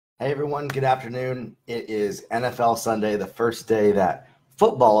Hey everyone, good afternoon. It is NFL Sunday, the first day that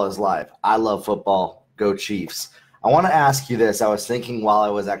football is live. I love football. Go Chiefs. I want to ask you this. I was thinking while I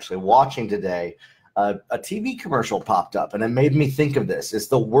was actually watching today, a TV commercial popped up and it made me think of this. Is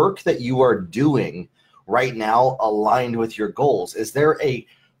the work that you are doing right now aligned with your goals? Is there a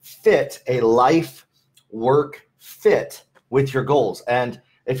fit, a life work fit with your goals? And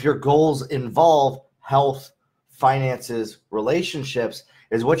if your goals involve health, finances, relationships,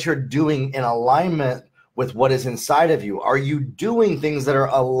 is what you're doing in alignment with what is inside of you? Are you doing things that are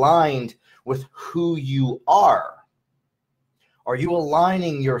aligned with who you are? Are you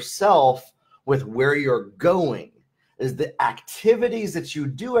aligning yourself with where you're going? Is the activities that you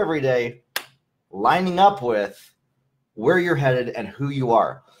do every day lining up with where you're headed and who you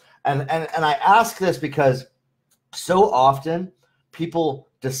are? And I ask this because so often people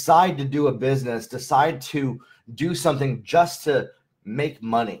decide to do a business, decide to do something just to make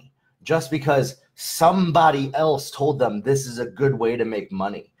money, just because somebody else told them this is a good way to make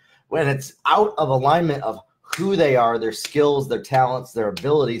money, when it's out of alignment of who they are, their skills, their talents, their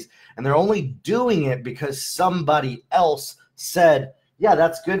abilities, and they're only doing it because somebody else said, yeah,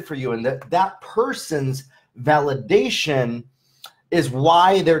 that's good for you. And that person's validation is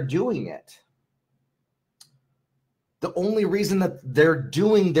why they're doing it. The only reason that they're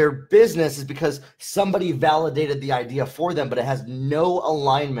doing their business is because somebody validated the idea for them, but it has no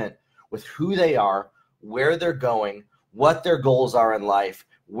alignment with who they are, where they're going, what their goals are in life,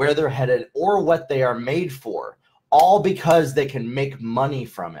 where they're headed, or what they are made for, all because they can make money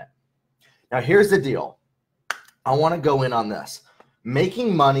from it. Now, here's the deal. I want to go in on this.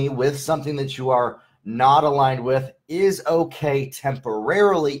 Making money with something that you are not aligned with is okay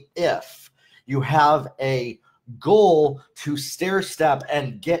temporarily if you have a goal to stair step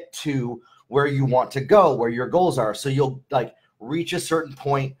and get to where you want to go, where your goals are. So you'll reach a certain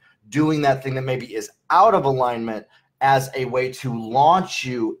point doing that thing that maybe is out of alignment as a way to launch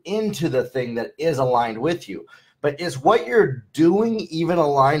you into the thing that is aligned with you. But is what you're doing even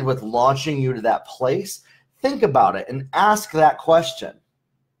aligned with launching you to that place? Think about it and ask that question.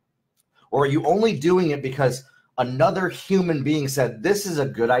 Or are you only doing it because another human being said, this is a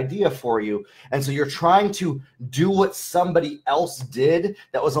good idea for you? And so you're trying to do what somebody else did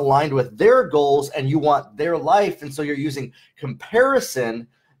that was aligned with their goals and you want their life. And so you're using comparison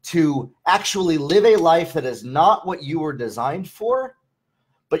to actually live a life that is not what you were designed for,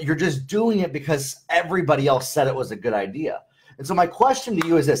 but you're just doing it because everybody else said it was a good idea. And so my question to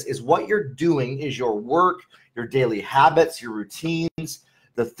you is this: is what you're doing, is your work, your daily habits, your routines,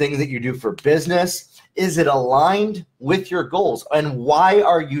 the things that you do for business, is it aligned with your goals? And why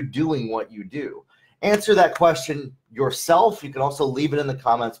are you doing what you do? Answer that question yourself. You can also leave it in the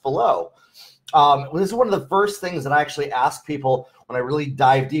comments below. This is one of the first things that I actually ask people when I really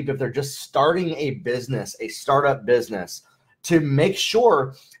dive deep, if they're just starting a business, a startup business, to make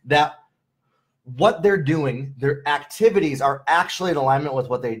sure that what they're doing, their activities, are actually in alignment with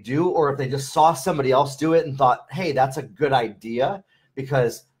what they do, or if they just saw somebody else do it and thought, hey, that's a good idea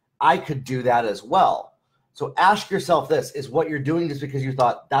because I could do that as well. So ask yourself this: is what you're doing just because you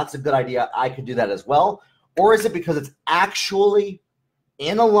thought that's a good idea, I could do that as well? Or is it because it's actually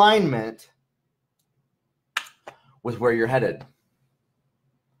in alignment with where you're headed? And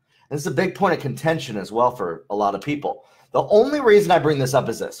this is a big point of contention as well for a lot of people. The only reason I bring this up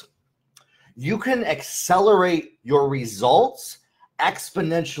is this: you can accelerate your results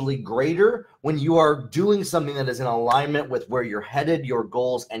exponentially greater when you are doing something that is in alignment with where you're headed, your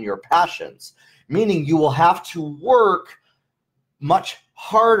goals, and your passions. Meaning you will have to work much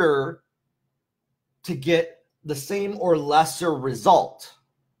harder to get the same or lesser result.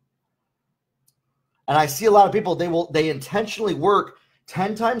 And I see a lot of people, they intentionally work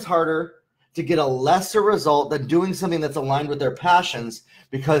 10 times harder to get a lesser result than doing something that's aligned with their passions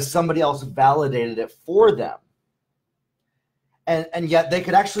because somebody else validated it for them. And yet they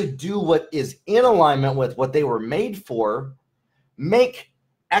could actually do what is in alignment with what they were made for, make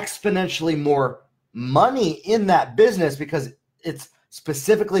exponentially more money in that business because it's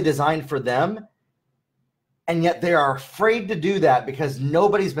specifically designed for them. And yet they are afraid to do that because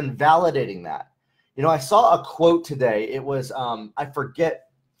nobody's been validating that. You know, I saw a quote today. It was, I forget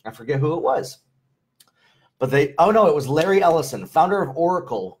who it was, but it was Larry Ellison, founder of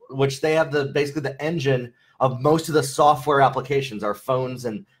Oracle, which they have basically the engine of most of the software applications, our phones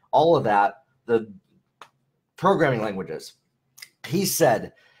and all of that, the programming languages. He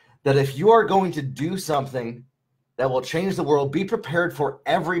said that if you are going to do something that will change the world, be prepared for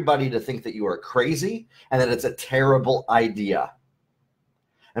everybody to think that you are crazy and that it's a terrible idea.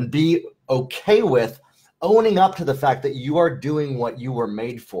 And be okay with owning up to the fact that you are doing what you were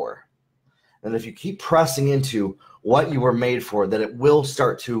made for. And if you keep pressing into what you were made for, that it will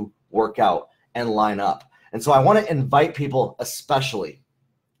start to work out and line up. And so I want to invite people, especially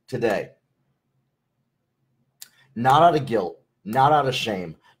today, not out of guilt, not out of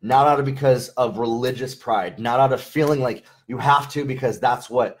shame, not out of because of religious pride, not out of feeling like you have to because that's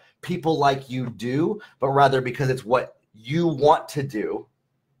what people like you do, but rather because it's what you want to do.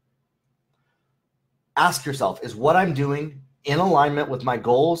 Ask yourself, is what I'm doing in alignment with my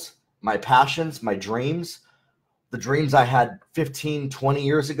goals, my passions, my dreams, the dreams I had 15, 20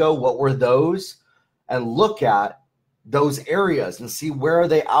 years ago? What were those? And look at those areas and see where are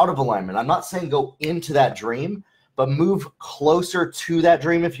they out of alignment. I'm not saying go into that dream, but move closer to that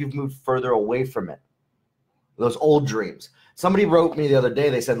dream if you've moved further away from it. Those old dreams. Somebody wrote me the other day,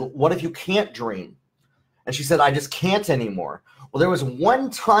 they said, what if you can't dream? And she said, I just can't anymore. Well, there was one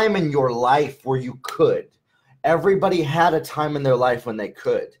time in your life where you could. Everybody had a time in their life when they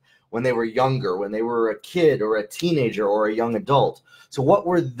could, when they were younger, when they were a kid or a teenager or a young adult. So what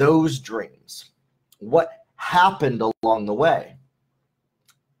were those dreams? What happened along the way?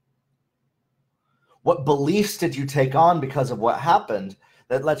 What beliefs did you take on because of what happened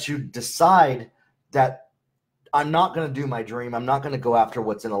that lets you decide that I'm not going to do my dream. I'm not going to go after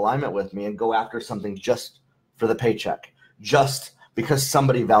what's in alignment with me and go after something just for the paycheck, just because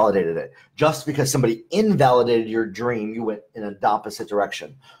somebody validated it, just because somebody invalidated your dream, you went in an opposite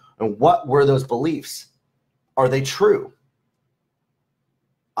direction. And what were those beliefs? Are they true?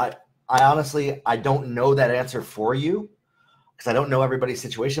 I honestly, I don't know that answer for you because I don't know everybody's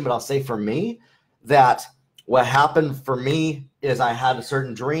situation, but I'll say for me that what happened for me is I had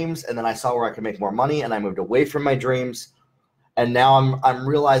certain dreams and then I saw where I could make more money and I moved away from my dreams. And now I'm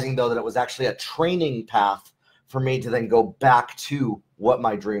realizing though that it was actually a training path for me to then go back to what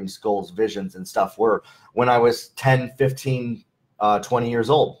my dreams, goals, visions and stuff were when I was 10, 15, 20 years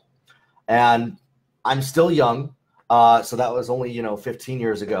old. And I'm still young. So that was only, 15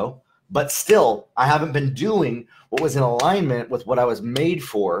 years ago, but still I haven't been doing what was in alignment with what I was made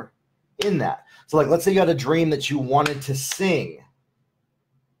for in that. So like, let's say you had a dream that you wanted to sing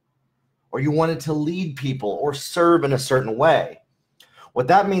or you wanted to lead people or serve in a certain way. What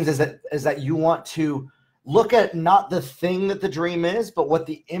that means is that you want to look at not the thing that the dream is, but what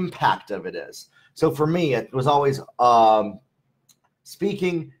the impact of it is. So for me, it was always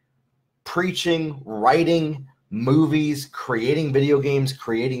speaking, preaching, writing, movies, creating video games,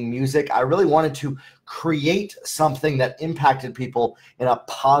 creating music. I really wanted to create something that impacted people in a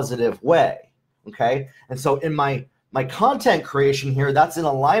positive way. Okay. And so in my content creation here, that's in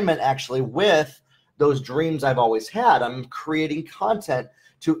alignment actually with those dreams I've always had. I'm creating content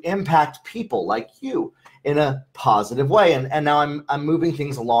to impact people like you in a positive way. And now I'm moving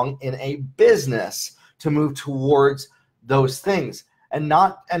things along in a business to move towards those things. And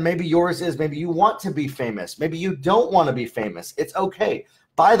maybe yours is, maybe you want to be famous. Maybe you don't want to be famous. It's okay.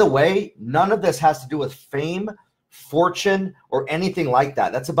 By the way, none of this has to do with fame, fortune, or anything like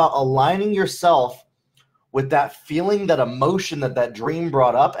that. That's about aligning yourself with that feeling, that emotion that dream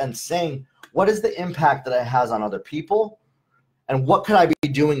brought up and saying, what is the impact that it has on other people? And what could I be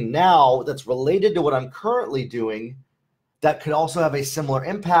doing now that's related to what I'm currently doing that could also have a similar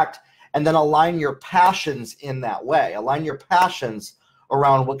impact? And then align your passions in that way. Align your passions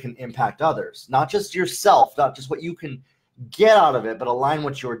around what can impact others, not just yourself, not just what you can get out of it, but align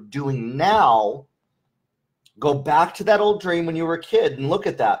what you're doing now. Go back to that old dream when you were a kid and look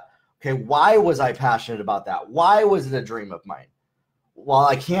at that. Okay, why was I passionate about that? Why was it a dream of mine?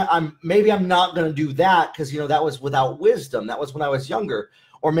 Well, maybe I'm not going to do that because, that was without wisdom. That was when I was younger.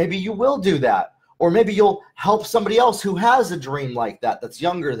 Or maybe you will do that. Or maybe you'll help somebody else who has a dream like that that's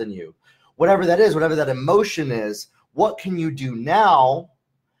younger than you. Whatever that is, whatever that emotion is, what can you do now?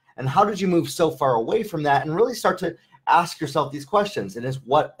 And how did you move so far away from that? And really start to ask yourself these questions. And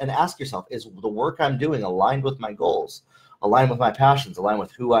ask yourself, is the work I'm doing aligned with my goals, aligned with my passions, aligned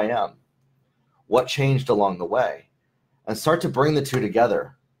with who I am? What changed along the way? And start to bring the two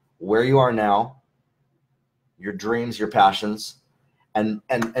together. Where you are now, your dreams, your passions, and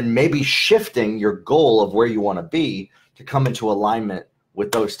maybe shifting your goal of where you want to be to come into alignment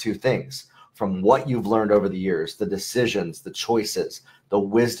with those two things from what you've learned over the years, the decisions, the choices, the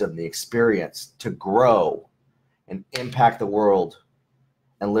wisdom, the experience to grow and impact the world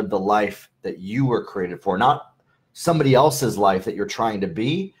and live the life that you were created for. Not somebody else's life that you're trying to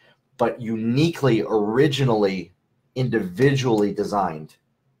be, but uniquely, originally, individually designed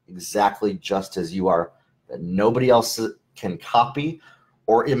exactly just as you are, that nobody else can copy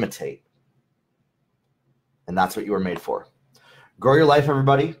or imitate. And that's what you were made for. Grow your life,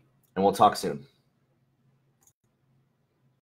 everybody, and we'll talk soon.